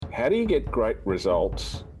How do you get great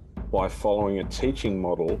results by following a teaching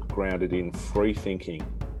model grounded in free thinking,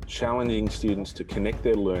 challenging students to connect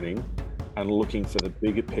their learning and looking for the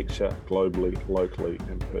bigger picture globally, locally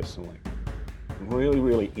and personally? I'm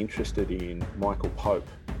really interested in Michael Pope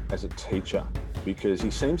as a teacher because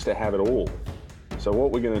he seems to have it all. So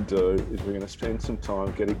what we're going to do is we're going to spend some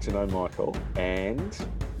time getting to know Michael and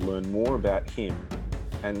learn more about him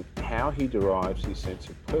and how he derives his sense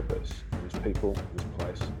of purpose in his people, his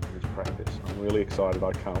place, and his practice. I'm really excited.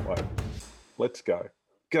 I can't wait. Let's go.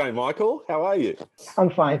 G'day, Michael. How are you?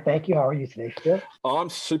 I'm fine, thank you. How are you today, Phil?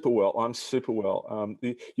 I'm super well.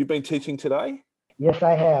 You've been teaching today? Yes,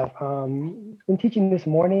 I have. Been teaching this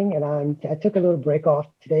morning, and I took a little break off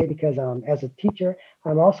today because as a teacher,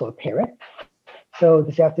 I'm also a parent. So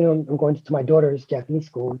this afternoon, I'm going to my daughter's Japanese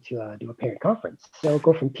school to do a parent conference. So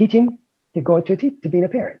go from teaching to going to being a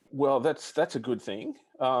parent. Well, that's a good thing.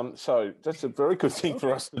 So that's a very good thing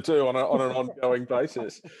for us to do on an ongoing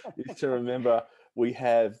basis, is to remember we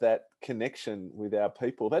have that connection with our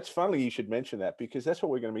people. That's funny you should mention that, because that's what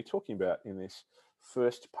we're going to be talking about in this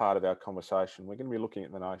first part of our conversation. We're going to be looking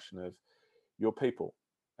at the notion of your people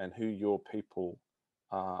and who your people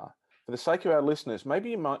are. For the sake of our listeners,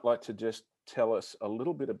 maybe you might like to just tell us a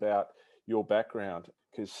little bit about your background,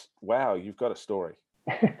 because, wow, you've got a story.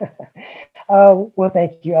 Well,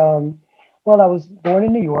 thank you. Well, I was born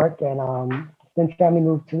in New York, and then family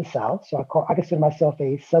moved to the South. So I consider myself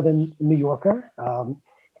a Southern New Yorker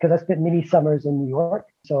because I spent many summers in New York.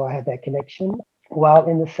 So I had that connection. While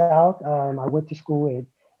in the South, I went to school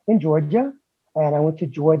in Georgia, and I went to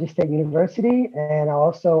Georgia State University. And I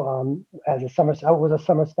also, I was a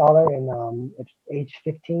summer scholar, and at age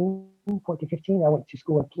 15, 14, 15, I went to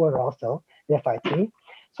school in Florida also, the FIT.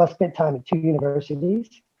 So I spent time at two universities.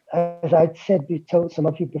 As I said, told some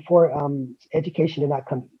of you before, education did not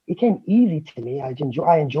come. It came easy to me. I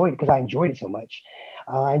enjoyed it because I enjoyed it so much.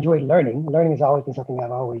 I enjoyed learning. Learning has always been something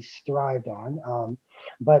I've always thrived on.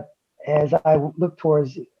 But as I looked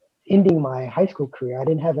towards ending my high school career, I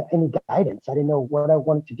didn't have any guidance. I didn't know what I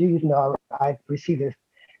wanted to do, even though I received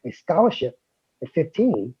a scholarship at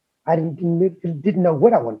 15. I didn't know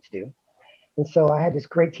what I wanted to do. And so I had this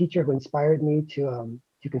great teacher who inspired me to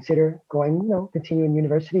consider going, continuing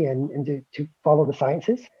university and to follow the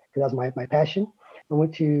sciences, because that was my passion. I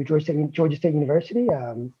went to Georgia State University.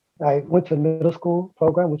 I went to a middle school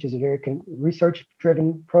program, which is a very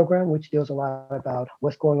research-driven program, which deals a lot about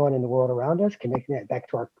what's going on in the world around us, connecting that back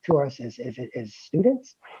to us as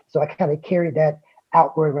students. So I kind of carried that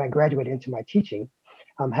outward when I graduated into my teaching.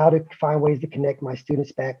 How to find ways to connect my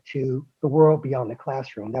students back to the world beyond the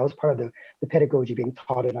classroom. That was part of the pedagogy being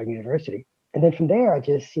taught at our university. And then from there, I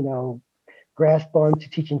just, grasped on to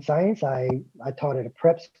teaching science. I taught at a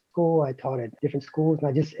prep school. I taught at different schools, and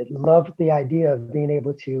I just loved the idea of being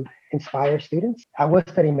able to inspire students. I was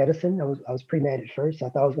studying medicine. I was pre-med at first. I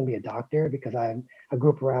thought I was going to be a doctor because I grew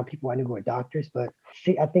up around people I knew who were doctors. But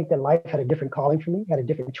see, I think that life had a different calling for me, had a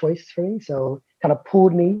different choice for me. So kind of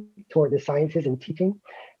pulled me toward the sciences and teaching.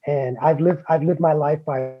 And I've lived my life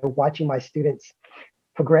by watching my students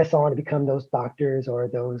progress on to become those doctors or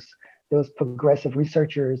those progressive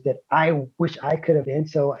researchers that I wish I could have been.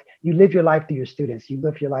 So you live your life through your students. You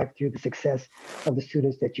live your life through the success of the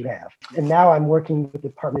students that you have. And now I'm working with the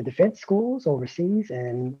Department of Defense schools overseas,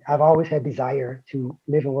 and I've always had desire to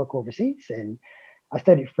live and work overseas. And I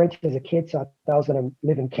studied French as a kid, so I thought I was going to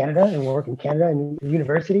live in Canada and work in Canada and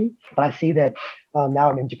university. But I see that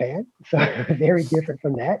now I'm in Japan, so very different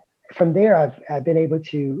from that. From there, I've been able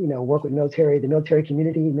to work with the military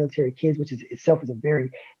community, military kids, which is itself is a very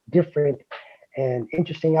different and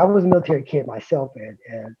interesting. I was a military kid myself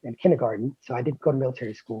in kindergarten, so I did go to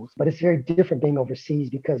military schools. But it's very different being overseas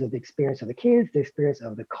because of the experience of the kids, the experience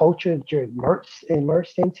of the culture that you're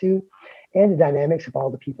immersed into, and the dynamics of all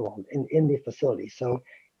the people in the facility. So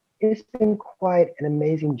it's been quite an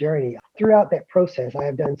amazing journey. Throughout that process, I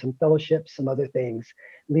have done some fellowships, some other things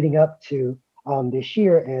leading up to this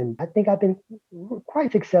year, and I think I've been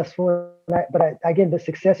quite successful. Again, the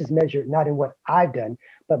success is measured not in what I've done,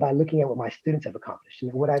 but by looking at what my students have accomplished.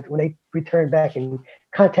 And when they return back and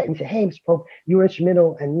contact me and say, "Hey, Mr. Pope, you were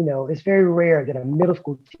instrumental," and it's very rare that a middle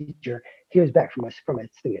school teacher hears back from a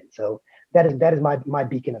student. So that is my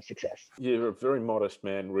beacon of success. You're a very modest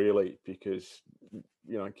man, really, because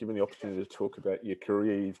given the opportunity to talk about your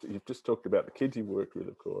career, you've just talked about the kids you worked with,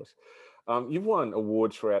 of course. You've won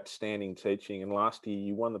awards for outstanding teaching, and last year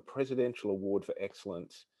you won the Presidential Award for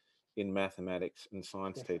Excellence in Mathematics and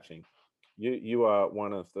Science teaching. You are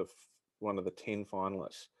one of the 10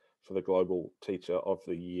 finalists for the Global Teacher of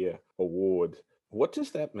the Year award What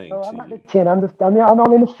does that mean Oh, to I'm not the you? 10. I'm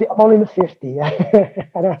only in I'm only in the 50.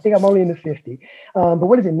 I think I'm only in the 50. But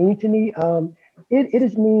what does it mean to me? It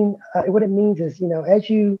is mean, what it means is, as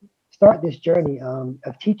you start this journey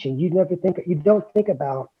of teaching, you don't think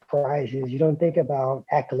about prizes. You don't think about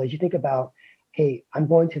accolades. You think about, hey, I'm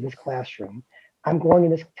going to this classroom. I'm going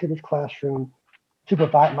to this classroom to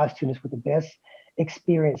provide my students with the best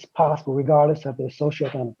experience possible, regardless of their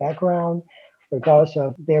socioeconomic background, regardless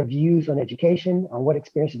of their views on education, on what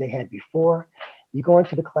experiences they had before. You go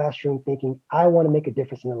into the classroom thinking, I want to make a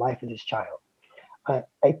difference in the life of this child,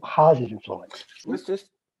 a positive influence. Let's just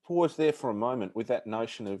pause there for a moment with that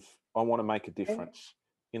notion of I want to make a difference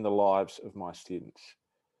in the lives of my students.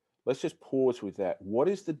 Let's just pause with that. What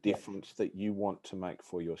is the Yes. difference that you want to make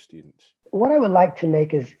for your students? What I would like to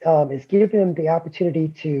make is give them the opportunity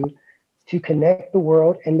to connect the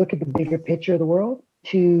world and look at the bigger picture of the world,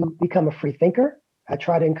 to become a free thinker. I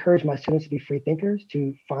try to encourage my students to be free thinkers,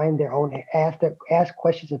 to find their own, ask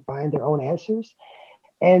questions and find their own answers,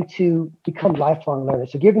 and to become lifelong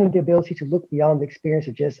learners. So giving them the ability to look beyond the experience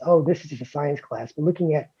of just, oh, this is just a science class, but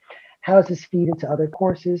looking at how does this feed into other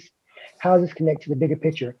courses? How does this connect to the bigger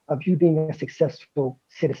picture of you being a successful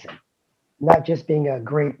citizen, not just being a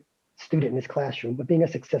great student in this classroom, but being a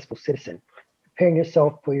successful citizen, preparing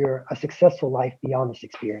yourself for a successful life beyond this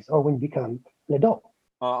experience or when you become an adult.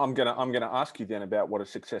 I'm gonna ask you then about what a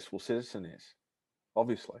successful citizen is.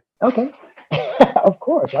 Obviously, Okay, of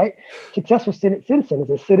course, right? Successful citizen is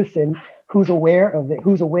a citizen who's aware of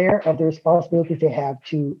the responsibilities they have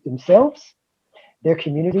to themselves, their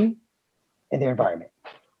community, and their environment.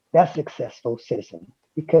 That's successful citizen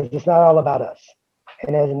because it's not all about us.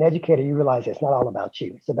 And as an educator, you realize it's not all about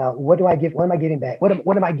you. It's about what do I give? What am I giving back? What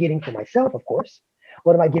am I getting for myself? Of course.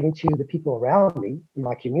 What am I giving to the people around me in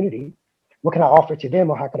my community? What can I offer to them,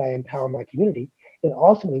 or how can I empower my community? And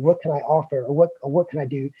ultimately, what can I offer, or what can I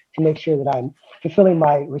do to make sure that I'm fulfilling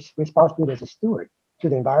my responsibility as a steward to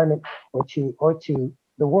the environment or to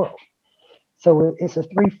the world? So it's a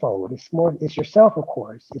threefold. It's yourself, of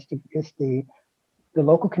course. It's the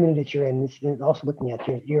local community that you're in. It's also looking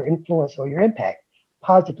at your influence or your impact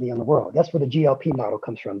positively on the world. That's where the GLP model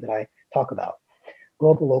comes from that I talk about: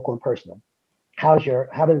 global, local, and personal. How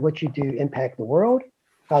does what you do impact the world?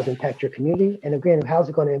 How does it impact your community? And again, how's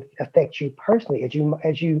it going to affect you personally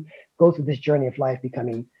as you go through this journey of life,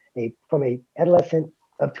 becoming from a adolescent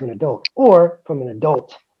up to an adult, or from an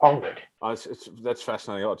adult onward? that's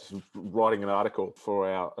fascinating. I was writing an article for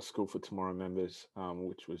our A School for Tomorrow members,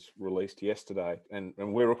 which was released yesterday, and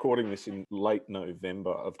we're recording this in late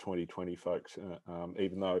November of 2020, folks.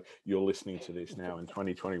 Even though you're listening to this now in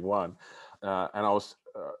 2021, and I was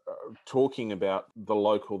talking about the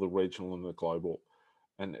local, the regional, and the global.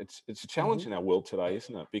 And it's a challenge Mhm. in our world today,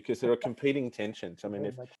 isn't it? Because there are competing tensions. I mean, Very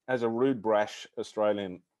if much. as a rude, brash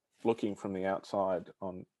Australian looking from the outside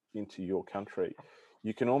on into your country,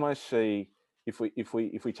 you can almost see if we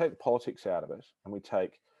take the politics out of it and we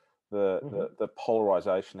take Mhm. the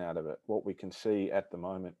polarization out of it, what we can see at the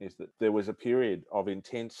moment is that there was a period of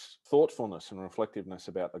intense thoughtfulness and reflectiveness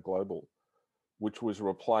about the global, which was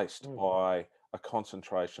replaced Mhm. by a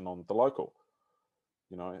concentration on the local.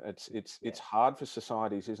 It's Yes. hard for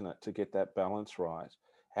societies, isn't it, to get that balance right?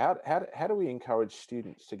 How do we encourage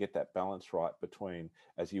students to get that balance right between,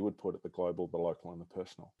 as you would put it, the global, the local, and the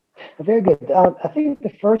personal? Very good. I think the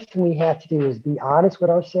first thing we have to do is be honest with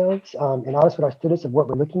ourselves and honest with our students of what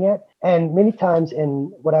we're looking at. And many times,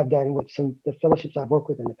 in what I've done with some the fellowships I've worked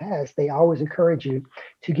with in the past, they always encourage you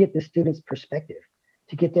to get the student's perspective,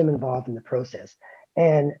 to get them involved in the process,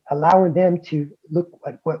 and allowing them to look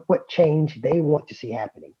at what change they want to see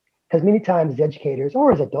happening. Because many times, as educators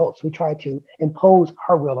or as adults, we try to impose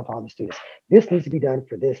our will upon the students. This needs to be done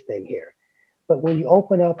for this thing here. But when you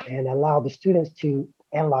open up and allow the students to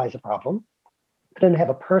analyze a problem, for them to have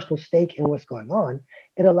a personal stake in what's going on,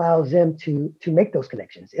 it allows them to make those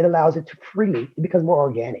connections. It allows it to freely, it becomes more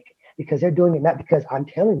organic because they're doing it not because I'm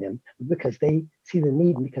telling them, but because they see the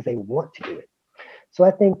need and because they want to do it. So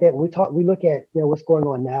I think that we look at what's going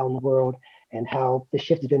on now in the world and how the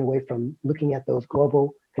shift has been away from looking at those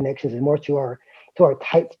global connections and more to our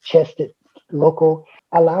tight-chested local,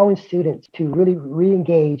 allowing students to really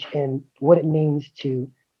re-engage in what it means to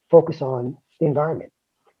focus on the environment,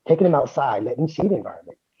 taking them outside, letting them see the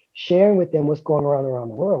environment, sharing with them what's going on around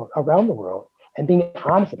the world, and being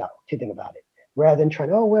honest to them about it, rather than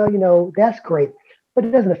trying, oh well, that's great, but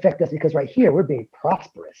it doesn't affect us because right here we're being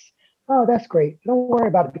prosperous. Oh, that's great. Don't worry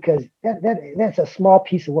about it because that's a small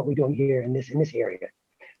piece of what we're doing here in this area.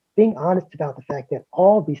 Being honest about the fact that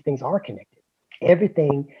all these things are connected.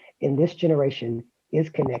 Everything in this generation is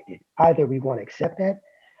connected. Either we want to accept that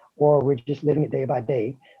or we're just living it day by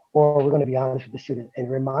day, or we're going to be honest with the student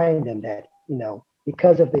and remind them that,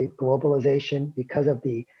 because of the globalization, because of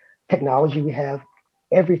the technology we have,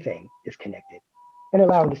 everything is connected, and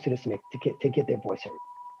allowing the students to get their voice heard.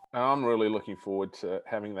 And I'm really looking forward to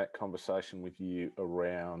having that conversation with you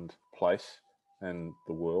around place and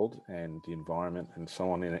the world and the environment and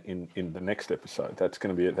so on in the next episode. That's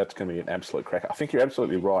going to be an absolute cracker. I think you're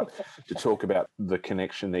absolutely right to talk about the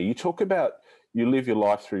connection there. You talk about you live your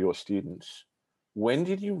life through your students. When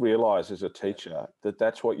did you realize as a teacher that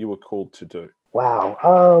that's what you were called to do? Wow.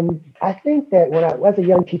 I think that when I was a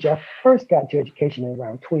young teacher, I first got into education at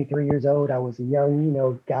around 23 years old. I was a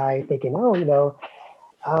young, guy thinking, oh,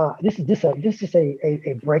 this is just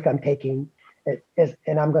a break I'm taking,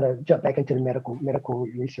 and I'm going to jump back into the medical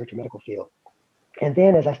research and medical field. And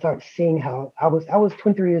then as I started seeing how I was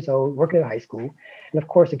 23 years old, working in high school, and of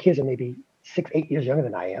course the kids are maybe 6, 8 years younger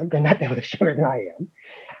than I am. They're not that much younger than I am,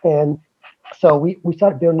 and so we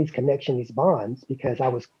started building these connections, these bonds, because I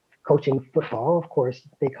was coaching football. Of course,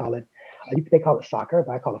 they call it soccer,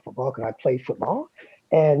 but I call it football because I played football.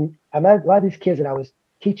 And a lot of these kids that I was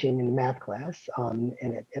teaching in the math class, and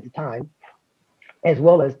at the time, as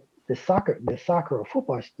well as the soccer or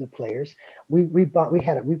football players, we felt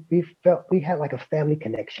we had like a family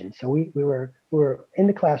connection. So we were in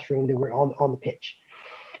the classroom, they were on the pitch.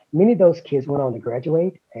 Many of those kids went on to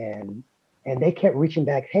graduate, and they kept reaching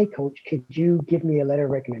back, hey coach, could you give me a letter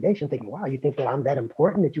of recommendation? Thinking, wow, you think that I'm that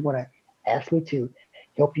important that you want to ask me to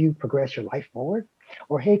help you progress your life forward?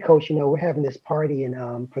 Or hey coach, we're having this party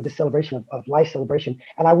and for the celebration of life celebration,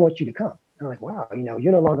 and I want you to come. And I'm like, wow,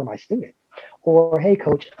 you're no longer my student. Or hey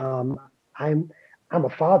coach, I'm I'm a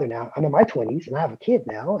father now. I'm in my 20s and I have a kid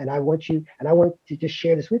now, and I want to just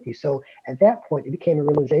share this with you. So at that point, it became a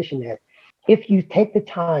realization that if you take the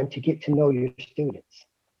time to get to know your students,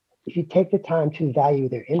 if you take the time to value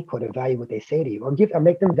their input or value what they say to you, or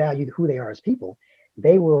make them value who they are as people,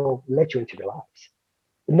 they will let you into their lives,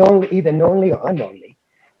 either knowingly or unknowingly.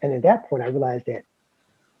 And at that point, I realized that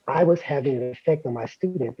I was having an effect on my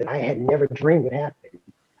students that I had never dreamed would happen,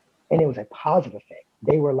 and it was a positive effect.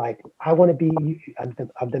 They were like, "I want to be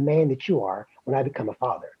of the man that you are when I become a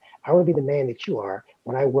father. I want to be the man that you are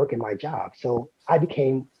when I work in my job." So I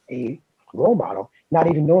became a role model, not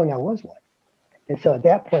even knowing I was one. And so at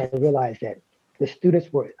that point, I realized that the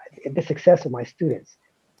success of my students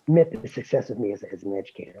meant the success of me as an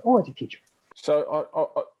educator or as a teacher.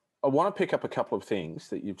 So I want to pick up a couple of things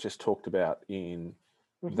that you've just talked about in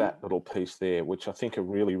that little piece there, which I think are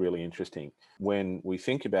really, really interesting. When we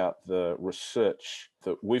think about the research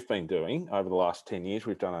that we've been doing over the last 10 years,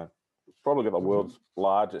 we've done probably got the world's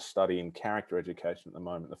largest study in character education at the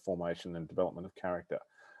moment, the formation and development of character.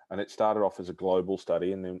 And it started off as a global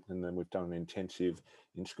study, and then we've done an intensive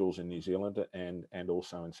in schools in New Zealand and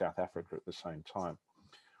also in South Africa at the same time.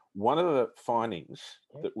 One of the findings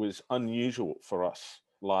that was unusual for us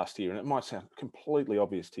last year, and it might sound completely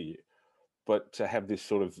obvious to you, but to have this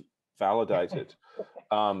sort of validated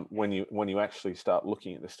when you actually start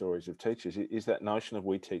looking at the stories of teachers, is that notion of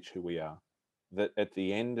we teach who we are. That at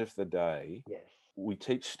the end of the day, Yes, we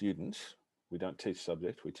teach students. We don't teach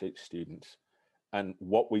subjects. We teach students, and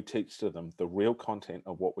what we teach to them, the real content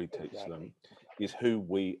of what we teach them, exactly. is who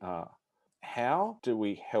we are. How do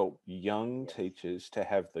we help young Yes. teachers to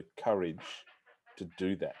have the courage to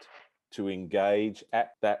do that, to engage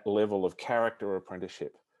at that level of character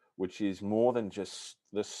apprenticeship, which is more than just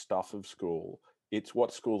the stuff of school? It's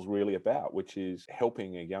what school's really about, which is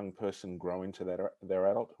helping a young person grow into their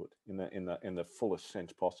adulthood in the fullest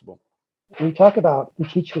sense possible. We talk about we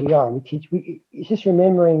teach who we are. It's just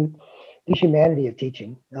remembering the humanity of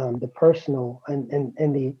teaching, the personal and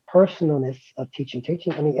the personalness of teaching.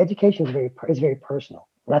 Teaching, I mean, education is very personal.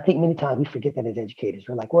 And I think many times we forget that as educators.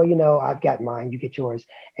 We're like, well, I've got mine, you get yours.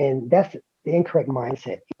 And that's the incorrect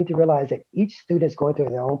mindset. You need to realize that each student is going through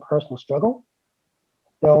their own personal struggle,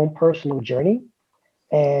 their own personal journey.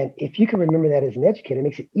 And if you can remember that as an educator, it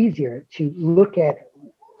makes it easier to look at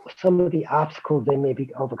some of the obstacles they may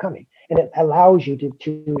be overcoming. And it allows you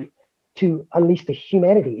to unleash the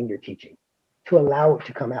humanity in your teaching, to allow it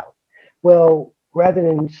to come out. Well, rather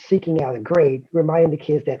than seeking out a grade, reminding the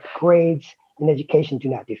kids that grades in education do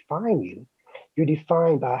not define you. You're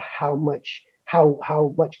defined by how much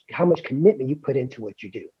commitment you put into what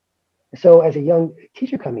you do. So as a young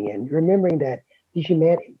teacher coming in, remembering that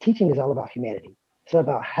teaching is all about humanity. It's all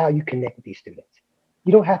about how you connect with these students.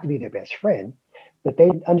 You don't have to be their best friend, but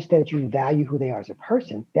they understand that you value who they are as a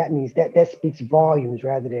person. That means that speaks volumes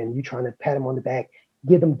rather than you trying to pat them on the back,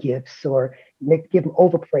 give them gifts or give them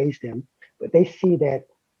overpraise them. But they see that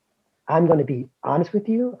I'm going to be honest with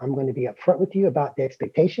you. I'm going to be upfront with you about the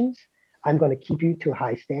expectations. I'm going to keep you to a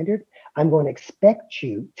high standard. I'm going to expect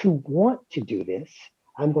you to want to do this.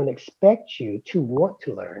 I'm going to expect you to want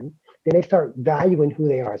to learn. Then they start valuing who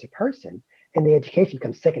they are as a person, and the education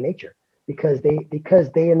becomes second nature because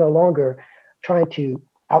they are no longer trying to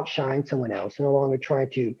outshine someone else, no longer trying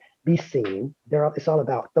to be seen. It's all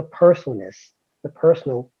about the personalness, the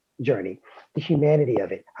personal journey, the humanity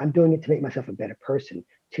of it. I'm doing it to make myself a better person,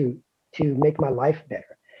 to make my life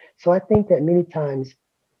better. So I think that many times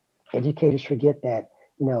educators forget that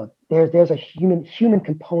there's a human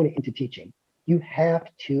component into teaching. You have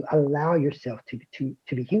to allow yourself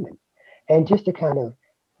to be human. And just to kind of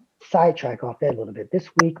sidetrack off that a little bit, this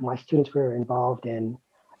week my students were involved in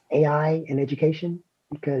AI in education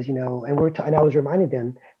because and I was reminding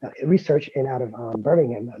them research and out of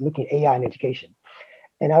Birmingham looking at AI in education,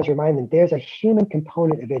 and I was reminding them there's a human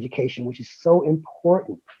component of education which is so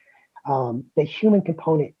important. The human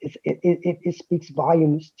component it speaks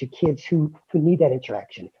volumes to kids who need that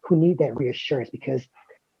interaction, who need that reassurance, because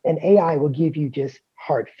an AI will give you just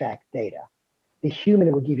hard fact data. The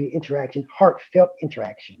human will give you interaction, heartfelt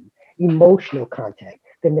interaction, emotional contact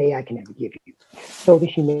that the AI can never give you. So the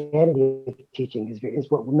humanity of teaching is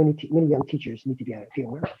what many young teachers need to be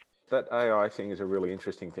aware of. That AI thing is a really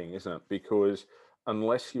interesting thing, isn't it? Because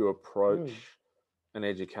unless you approach Mm, an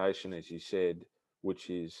education, as you said, which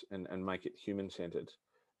is and make it human centered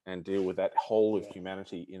and deal with that whole of yeah,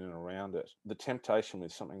 humanity in and around it, the temptation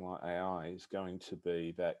with something like AI is going to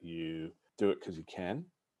be that you do it because you can,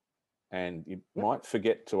 and you yep. might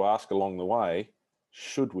forget to ask along the way,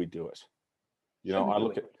 should we do it? Should we I do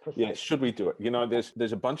look it at, yeah, precisely? should we do it?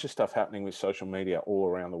 There's a bunch of stuff happening with social media all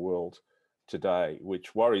around the world today,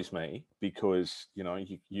 which worries me because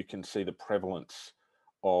you can see the prevalence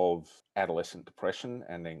of adolescent depression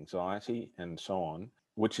and anxiety and so on,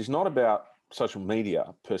 which is not about social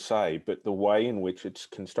media per se, but the way in which it's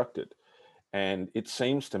constructed. And it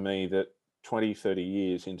seems to me that 20, 30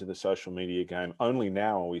 years into the social media game, only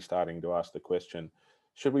now are we starting to ask the question,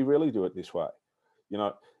 should we really do it this way? You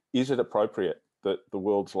know, is it appropriate that the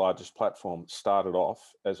world's largest platform started off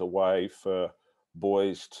as a way for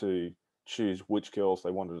boys to choose which girls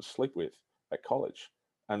they wanted to sleep with at college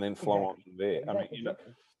and then flow on Exactly. from there? I mean,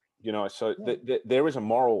 Exactly. so Yeah. there is a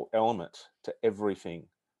moral element to everything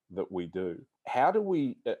that we do. How do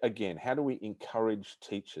we, again, how do we encourage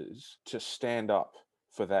teachers to stand up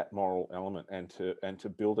for that moral element and to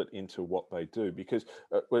build it into what they do? Because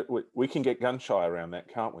we can get gun shy around that,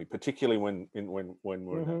 can't we? Particularly when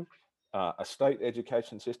we're in Hmm. a state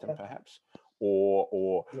education system, Yeah. perhaps, or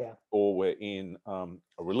or Yeah. or we're in a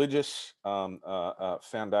religious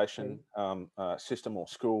foundation Right. system or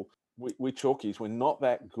school. We chalkies, we're not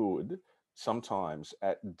that good sometimes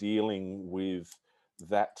at dealing with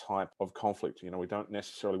that type of conflict. We don't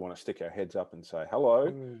necessarily want to stick our heads up and say, hello,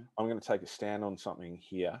 Mm, I'm going to take a stand on something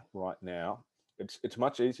here right now. It's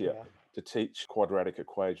much easier yeah. to teach quadratic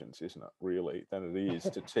equations, isn't it, really, than it is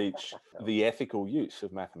to teach So, the ethical use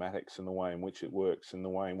of mathematics and the way in which it works and the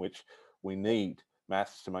way in which we need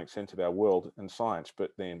maths to make sense of our world and science.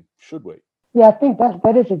 But then, should we? yeah, I think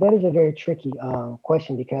that is a very tricky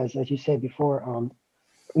question because, as you said before,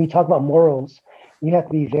 when you talk about morals, you have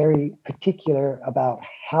to be very particular about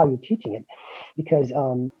how you're teaching it, because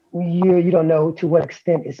you don't know to what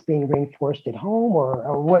extent it's being reinforced at home,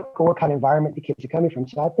 or what kind of environment the kids are coming from.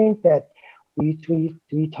 So I think that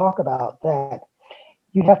we talk about that,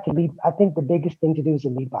 you have to lead. I think the biggest thing to do is to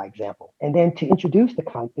lead by example, and then to introduce the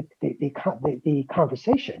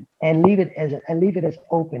conversation and leave it as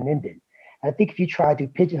open ended. I think if you try to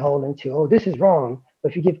pigeonhole into, oh, this is wrong, but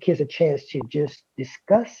if you give kids a chance to just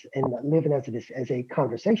discuss and live it as a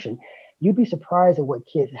conversation, you'd be surprised at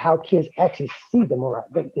how kids actually see the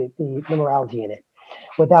morality in it,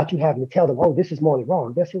 without you having to tell them, oh, this is morally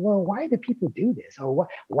wrong. They'll say, well, why do people do this? Or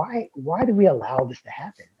why do we allow this to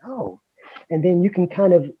happen? Oh, and then you can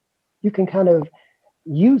kind of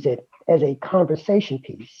use it as a conversation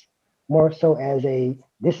piece, more so as a,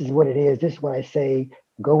 this is what it is, this is what I say,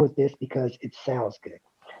 go with this because it sounds good.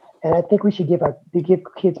 And I think we should give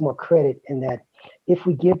kids more credit in that, if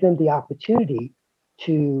we give them the opportunity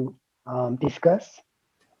to discuss,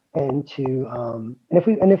 and again,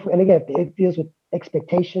 it deals with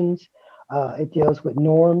expectations, it deals with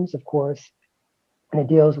norms, of course, and it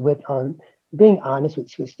deals with being honest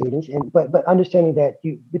with students, and but understanding that,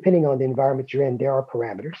 depending on the environment you're in, there are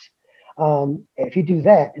parameters. If you do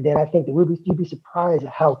that, then I think that you'd be surprised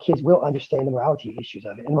at how kids will understand the morality issues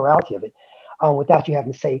of it and morality of it, without you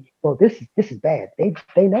having to say, well, this is bad. They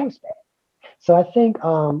know it's bad. So I think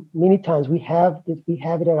many times we have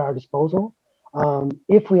it at our disposal,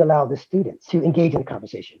 if we allow the students to engage in the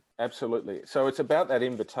conversation. Absolutely. So it's about that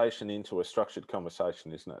invitation into a structured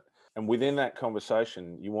conversation, isn't it? And within that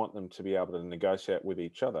conversation, you want them to be able to negotiate with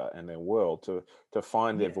each other and their world to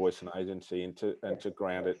find their Yes. voice and agency and Yes. to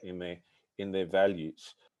ground Yes. it in their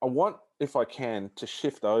values. I want, if I can, to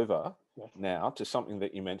shift over Yes. now to something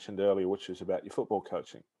that you mentioned earlier, which is about your football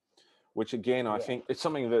coaching, which again, I Yes. think it's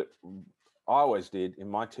something that I always did in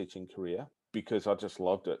my teaching career because I just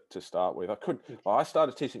loved it to start with. I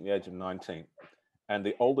started teaching at the age of 19, and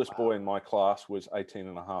the oldest boy Wow. in my class was 18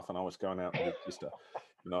 and a half, and I was going out with his sister.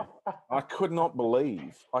 You know, I could not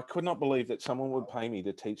believe that someone would pay me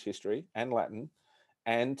to teach history and Latin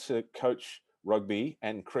and to coach rugby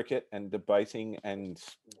and cricket and debating and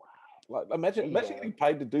like imagine Yeah. getting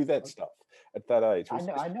paid to do that stuff at that age. It I was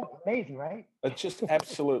know. just I know. Amazing, right? it's just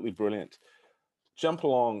absolutely brilliant. Jump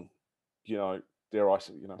along, you know, dare I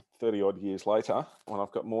say, 30 odd years later, when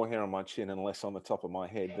I've got more hair on my chin and less on the top of my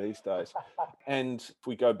head these days. And if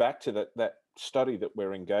we go back to that study that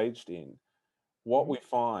we're engaged in, what Mhm. we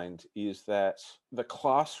find is that the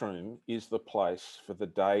classroom is the place for the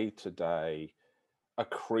day-to-day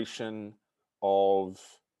accretion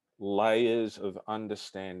of layers of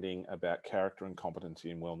understanding about character and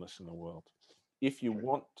competency and wellness in the world. If you True.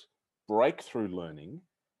 want breakthrough learning,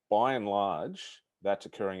 by and large, that's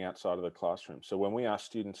occurring outside of the classroom. So when we ask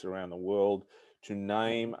students around the world to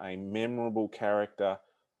name a memorable character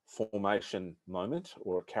formation moment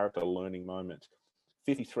or a character learning moment,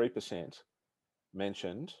 53%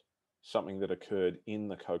 mentioned something that occurred in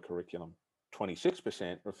the co-curriculum.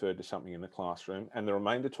 26% referred to something in the classroom, and the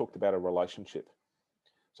remainder talked about a relationship.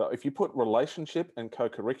 So if you put relationship and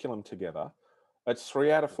co-curriculum together, it's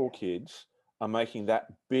 3 out of 4 Yeah. kids are making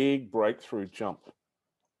that big breakthrough jump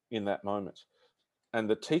in that moment. And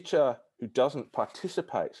the teacher who doesn't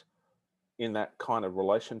participate in that kind of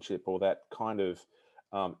relationship or that kind of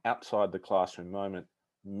outside the classroom moment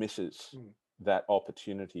misses Mm. that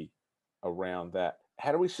opportunity around that.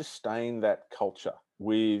 How do we sustain that culture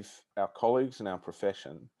with our colleagues and our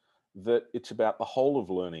profession that it's about the whole of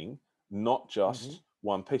learning, not Mhm. just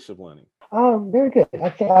one piece of learning? Very good.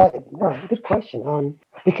 No, good question.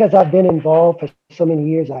 Because I've been involved for so many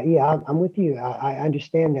years, I'm with you. I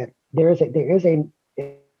understand that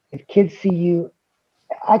if kids see you,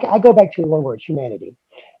 I go back to one word, humanity,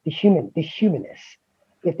 the humanness.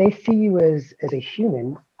 If they see you as a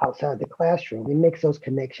human outside the classroom, it makes those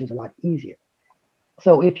connections a lot easier.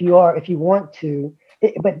 So if you want to,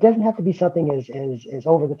 but it doesn't have to be something as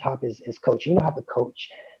over the top as coaching. You don't have to coach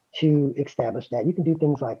to establish that. You can do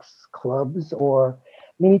things like clubs, or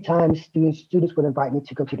many times students would invite me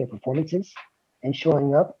to go to their performances and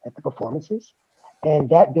showing up at the performances, and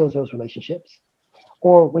that builds those relationships.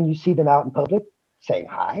 Or when you see them out in public, saying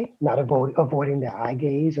hi, not avoiding their eye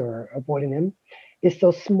gaze or avoiding them. It's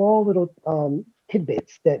those small little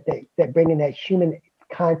tidbits that bring in that human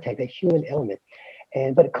contact, that human element.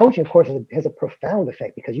 And but coaching, of course, has a profound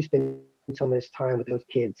effect because you spend so much time with those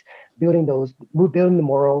kids, building the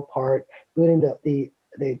moral part, building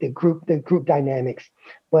the group dynamics.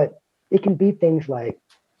 But it can be things like,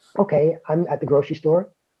 okay, I'm at the grocery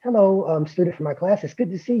store. Hello, student from my class. It's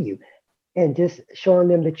good to see you, and just showing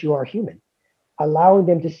them that you are human, allowing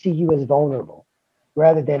them to see you as vulnerable,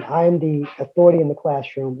 rather than I'm the authority in the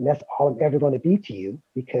classroom. And that's all I'm ever going to be to you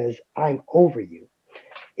because I'm over you.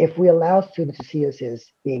 If we allow students to see us as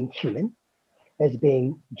being human, as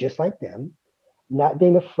being just like them, not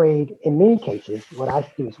being afraid, in many cases, what I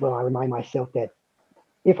do is, well, I remind myself that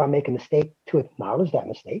if I make a mistake, to acknowledge that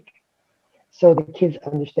mistake, so the kids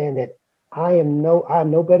understand that I'm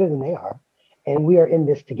no better than they are, and we are in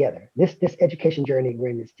this together. This education journey, we're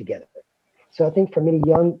in this together. So I think for many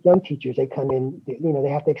young teachers, they come in, they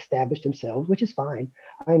have to establish themselves, which is fine.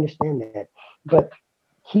 I understand that, but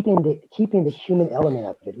keeping the human element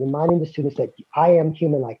of it, reminding the students that I am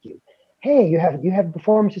human like you. Hey, you have a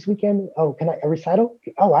performance this weekend. Oh, can I a recital?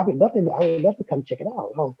 Oh, I would love to come check it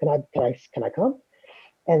out. Oh, can I come?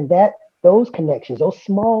 And those connections, those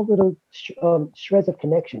small little shreds of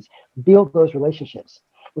connections, build those relationships,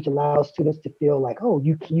 which allows students to feel like, oh,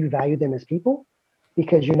 you value them as people,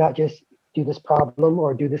 because you're not just do this problem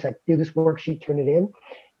or do this worksheet, turn it in.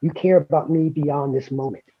 You care about me beyond this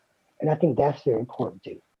moment, and I think that's very important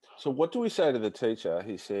too. So what do we say to the teacher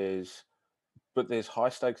who says, but there's high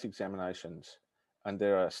stakes examinations and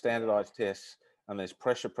there are Yeah. standardized tests and there's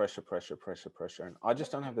pressure, pressure, pressure, pressure, pressure, and I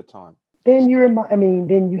just don't have the time. Then you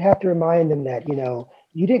have to remind them that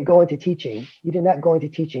you didn't go into teaching. You did not go into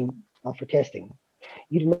teaching for testing.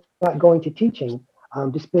 You did not go into teaching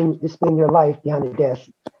to spend your life behind the desk.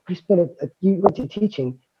 You went to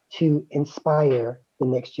teaching to inspire the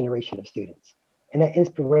next generation of students. And that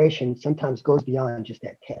inspiration sometimes goes beyond just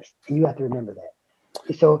that test. And you have to remember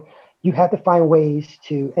that. So you have to find ways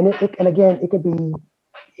to, and again, it could be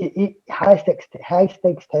high stakes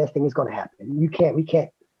testing is going to happen. We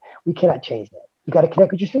cannot change that. You got to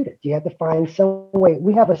connect with your students. You have to find some way.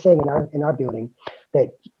 We have a saying in our building that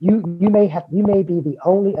you may be the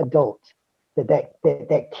only adult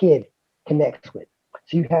that kid connects with.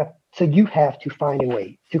 So you have to find a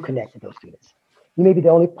way to connect with those students. You may be the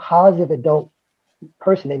only positive adult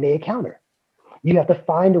person they may encounter. You have to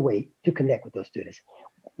find a way to connect with those students.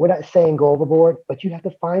 We're not saying go overboard, but you have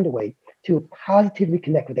to find a way to positively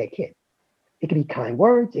connect with that kid. It could be kind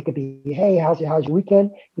words. It could be, hey, how's your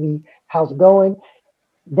weekend? It could be, how's it going?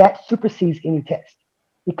 That supersedes any test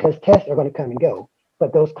because tests are going to come and go.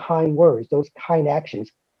 But those kind words, those kind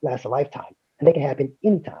actions last a lifetime. And they can happen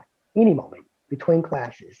anytime, any moment between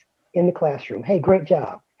classes, in the classroom. Hey, great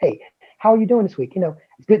job. Hey, how are you doing this week?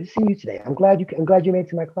 It's good to see you today. I'm glad you made it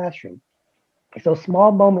to my classroom. It's those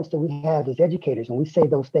small moments that we have as educators when we say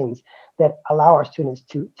those things that allow our students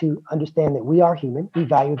to understand that we are human, we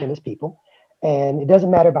value them as people, and it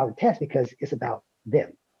doesn't matter about the test because it's about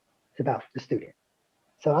them. It's about the student.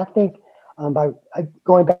 So I think by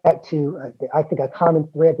going back to I think a common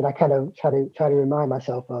thread that I kind of try to remind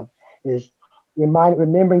myself of is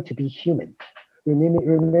remembering to be human,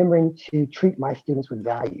 remembering to treat my students with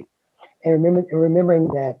value, and remembering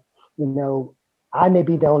that you know I may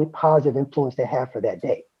be the only positive influence they have for that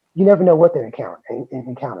day. You never know what they're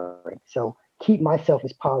encountering. So keep myself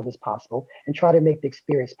as positive as possible and try to make the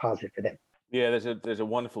experience positive for them. Yeah, there's a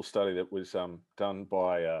wonderful study that was done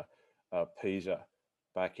by PISA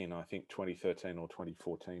back in I think 2013 or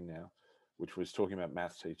 2014 now, which was talking about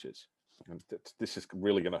maths teachers. And this is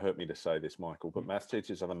really going to hurt me to say this, Michael, but maths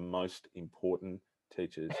teachers are the most important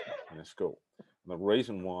teachers in a school. And the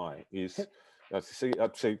reason why is, see, I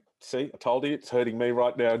told you it's hurting me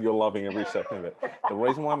right now, and you're loving every second of it. The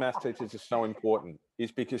reason why maths teachers are so important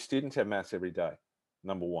is because students have maths every day.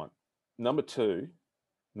 Number one. Number two,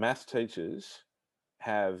 maths teachers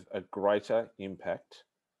have a greater impact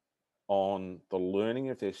on the learning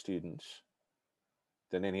of their students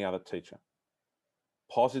than any other teacher,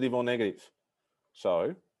 positive or negative.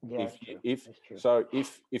 So Yeah,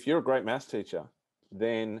 if you're a great maths teacher,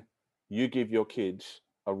 then you give your kids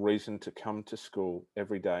a reason to come to school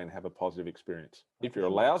every day and have a positive experience. If you're a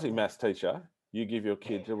lousy maths teacher, you give your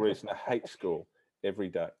kids a reason to hate school every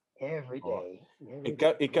day. every Right.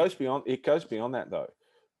 day. It goes beyond that though,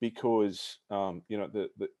 because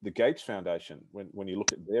the Gates Foundation, when you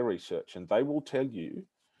look at their research, and they will tell you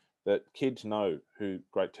that kids know who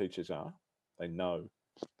great teachers are. They know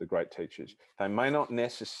the great teachers. They may not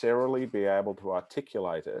necessarily be able to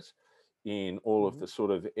articulate it in all of the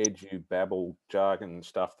sort of edu babble jargon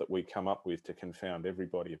stuff that we come up with to confound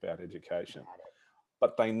everybody about education,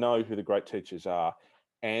 but they know who the great teachers are.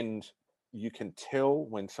 And you can tell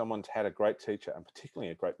when someone's had a great teacher, and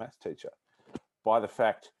particularly a great maths teacher, by the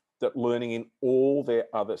fact that learning in all their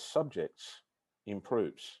other subjects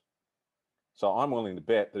improves. So I'm willing to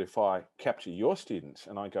bet that if I capture your students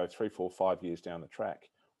and I go 3, 4, 5 years down the track,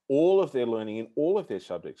 all of their learning in all of their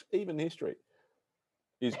subjects, even history,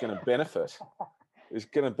 is going to benefit.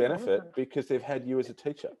 Because they've had you as a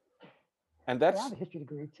teacher. And I that's have a history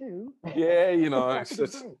degree too. yeah, it's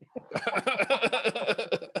great.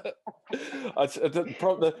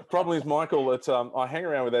 the problem is, Michael, that I hang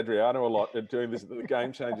around with Adriano a lot doing the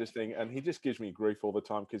Game Changers thing, and he just gives me grief all the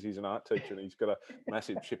time because he's an art teacher and he's got a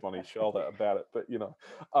massive chip on his shoulder about it. But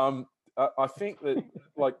I think that,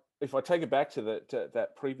 like, if I take it back to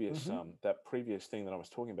that previous thing that I was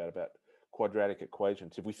talking about quadratic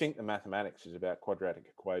equations, if we think the mathematics is about quadratic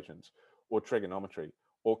equations or trigonometry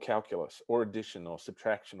or calculus or addition or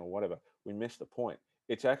subtraction or whatever, we miss the point.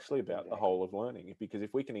 It's actually about the whole of learning, because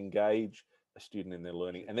if we can engage a student in their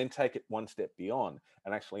learning and then take it one step beyond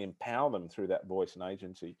and actually empower them through that voice and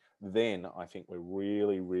agency, then I think we're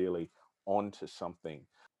really, really onto something.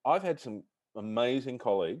 I've had some amazing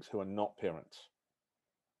colleagues who are not parents,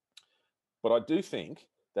 but I do think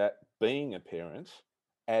that being a parent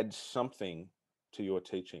adds something to your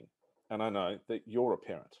teaching. And I know that you're a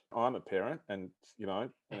parent. I'm a parent, and if you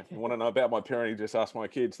want to know about my parenting, just ask my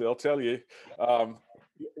kids; they'll tell you.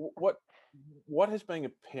 What has being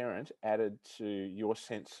a parent added to your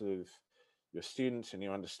sense of your students and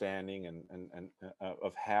your understanding and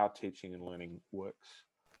of how teaching and learning works?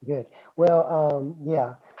 Good. Well,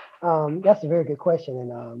 yeah, that's a very good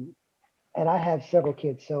question, and I have several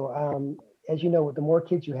kids. So as you know, the more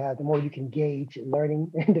kids you have, the more you can gauge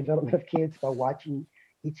learning and development of kids by watching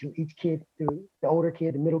each kid through the older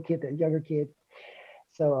kid, the middle kid, the younger kid.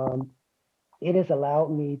 So it has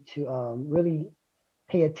allowed me to really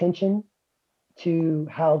pay attention to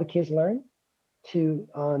how the kids learn, to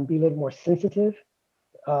be a little more sensitive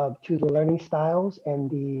to the learning styles and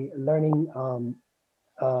the learning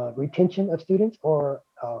retention of students, or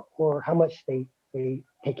how much they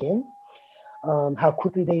take in, how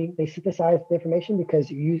quickly they synthesize the information. Because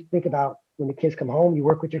you think about when the kids come home, you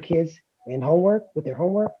work with your kids in homework with their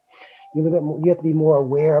homework. You have to be more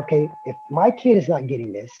aware. Okay, if my kid is not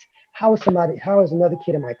getting this, how is another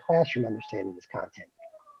kid in my classroom understanding this content?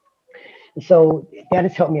 And so that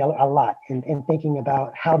has helped me a lot in thinking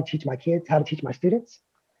about how to teach my kids, how to teach my students,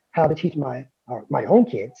 how to teach my own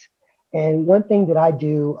kids. And one thing that I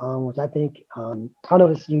do, which I think I don't know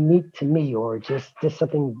if it's unique to me or just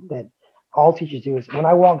something that all teachers do, is when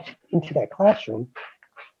I walk into that classroom,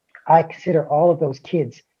 I consider all of those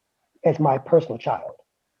kids as my personal child.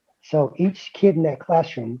 So each kid in that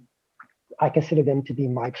classroom, I consider them to be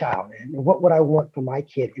my child. And what would I want for my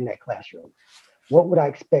kid in that classroom? What would I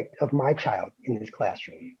expect of my child in this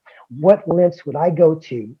classroom? What lengths would I go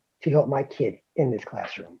to help my kid in this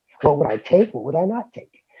classroom? What would I take? What would I not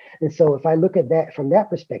take? And so if I look at that from that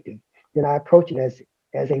perspective, then I approach it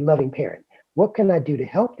as a loving parent. What can I do to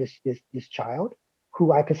help this child,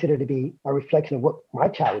 who I consider to be a reflection of what my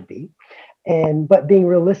child would be? And but being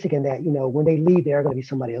realistic in that, when they leave, they're going to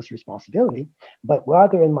be somebody else's responsibility. But while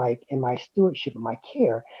they're in my stewardship and my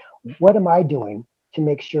care, what am I doing to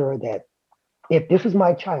make sure that if this is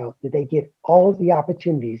my child, that they get all the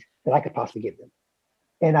opportunities that I could possibly give them?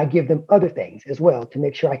 And I give them other things as well to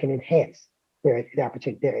make sure I can enhance their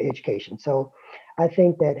opportunity, their education. So I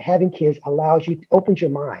think that having kids allows you, opens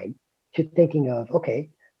your mind to thinking of, okay,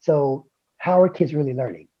 so how are kids really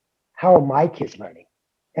learning? How are my kids learning?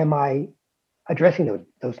 Am I addressing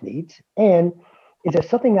those needs? And is there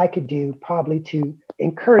something I could do probably to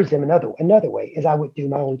encourage them another way, as I would do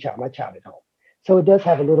my child at home? So it does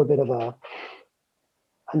have a little bit of a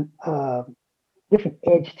different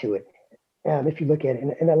edge to it, if you look at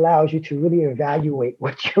it, and allows you to really evaluate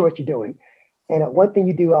what you're doing. And one thing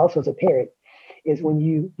you do also as a parent is when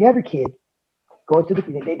you have your kid go into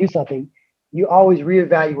they do something, you always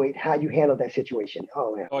reevaluate how you handle that situation.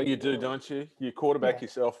 Oh yeah, Oh, you do, don't you? You quarterback yeah.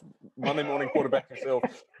 yourself, Monday morning quarterback yourself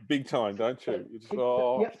big time, don't you? You just,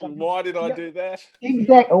 Yeah, why did I yeah, do that?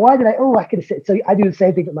 exactly. Why did I? Oh, I could have said. So I do the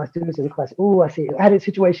same thing with my students in the class. Oh, I see. I had a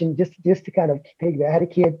situation just to kind of piggyback. I had a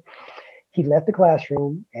kid. He left the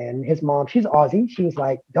classroom, and his mom, she's Aussie. She was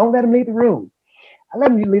like, "Don't let him leave the room." I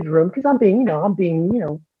let him leave the room because I'm being,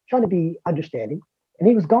 trying to be understanding. And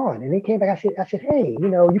he was gone. And he came back. I said, hey,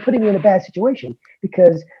 you're putting me in a bad situation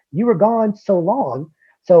because you were gone so long.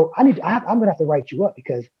 So I'm gonna have to write you up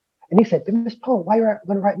because. And he said, Miss Poe, why are you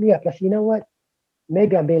going to write me up? I said, you know what?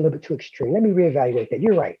 Maybe I'm being a little bit too extreme. Let me reevaluate that.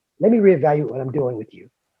 You're right. Let me reevaluate what I'm doing with you.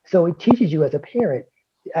 So it teaches you as a parent.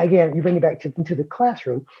 Again, you bring it back into the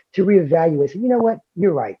classroom to reevaluate. Say, you know what?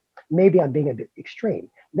 You're right. Maybe I'm being a bit extreme.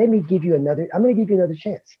 Let me give you another. I'm going to give you another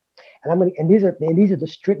chance. And these are the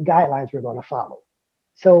strict guidelines we're going to follow.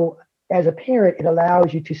 So as a parent, it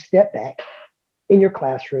allows you to step back in your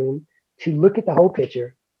classroom to look at the whole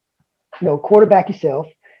picture, quarterback yourself,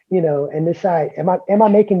 and decide, am I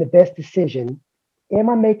making the best decision? Am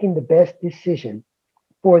I making the best decision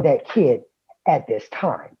for that kid at this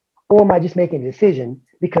time? Or am I just making a decision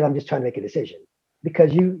because I'm just trying to make a decision?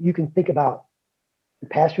 Because you can think about the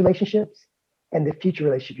past relationships and the future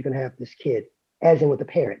relationship you're going to have with this kid, as in with the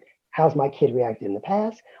parent. How's my kid reacted in the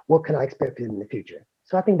past? What can I expect in the future?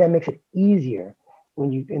 So I think that makes it easier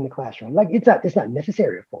when you in the classroom. Like it's not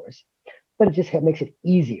necessary, of course, but it just makes it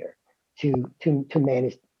easier to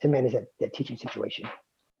manage that teaching situation.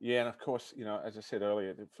 Yeah, and of course, as I said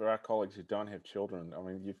earlier, for our colleagues who don't have children, I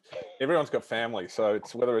mean, everyone's got family, so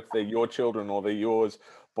it's whether it's they're your children or they're yours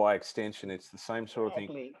by extension, it's the same sort of thing.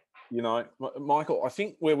 Exactly. Michael, I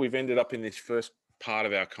think where we've ended up in this first part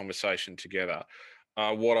of our conversation together,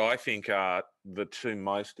 what I think are the two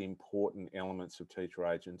most important elements of teacher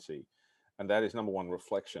agency, and that is number one,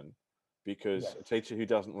 reflection, because Yes. a teacher who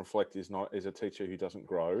doesn't reflect is a teacher who doesn't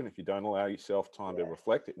grow, and if you don't allow yourself time to Yes.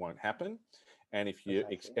 reflect, it won't happen. And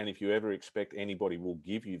Precisely. if you ever expect anybody will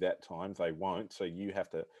give you that time, they won't. So you have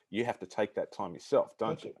to take that time yourself,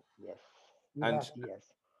 don't Take you? it. Yes. You And have to.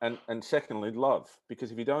 Yes. and secondly, love,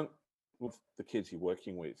 because if you don't love the kids you're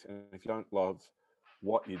working with, and if you don't love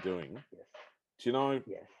what you're doing, Yes. do you know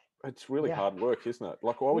Yes. it's really Yeah. hard work, isn't it?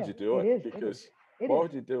 Like, why would Yeah. you do It it? is. It is. Because It why is.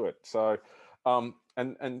 would you do it? So, and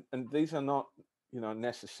these are not,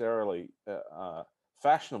 necessarily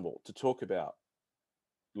fashionable to talk about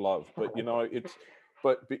love, but it's,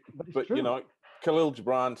 but But it's but true. Khalil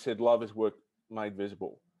Gibran said, "Love is work made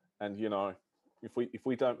visible," and If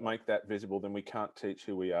we don't make that visible, then we can't teach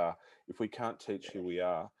who we are. If we can't teach who we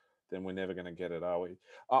are, then we're never going to get it, are we?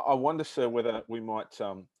 I wonder, sir, whether we might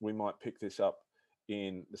pick this up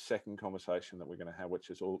in the second conversation that we're going to have, which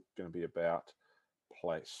is all going to be about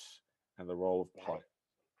place and the role of place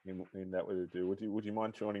in that we do. Would you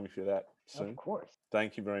mind joining me for that soon? Of course.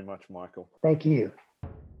 Thank you very much, Michael. Thank you.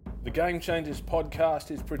 The Game Changers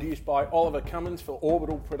podcast is produced by Oliver Cummins for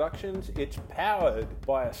Orbital Productions. It's powered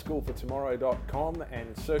by schoolfortomorrow.com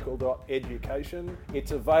and circle.education.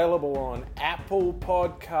 It's available on Apple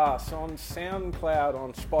Podcasts, on SoundCloud,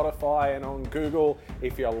 on Spotify and on Google.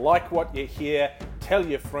 If you like what you hear, tell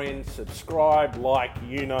your friends, subscribe, like,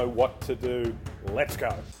 you know what to do. Let's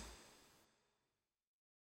go.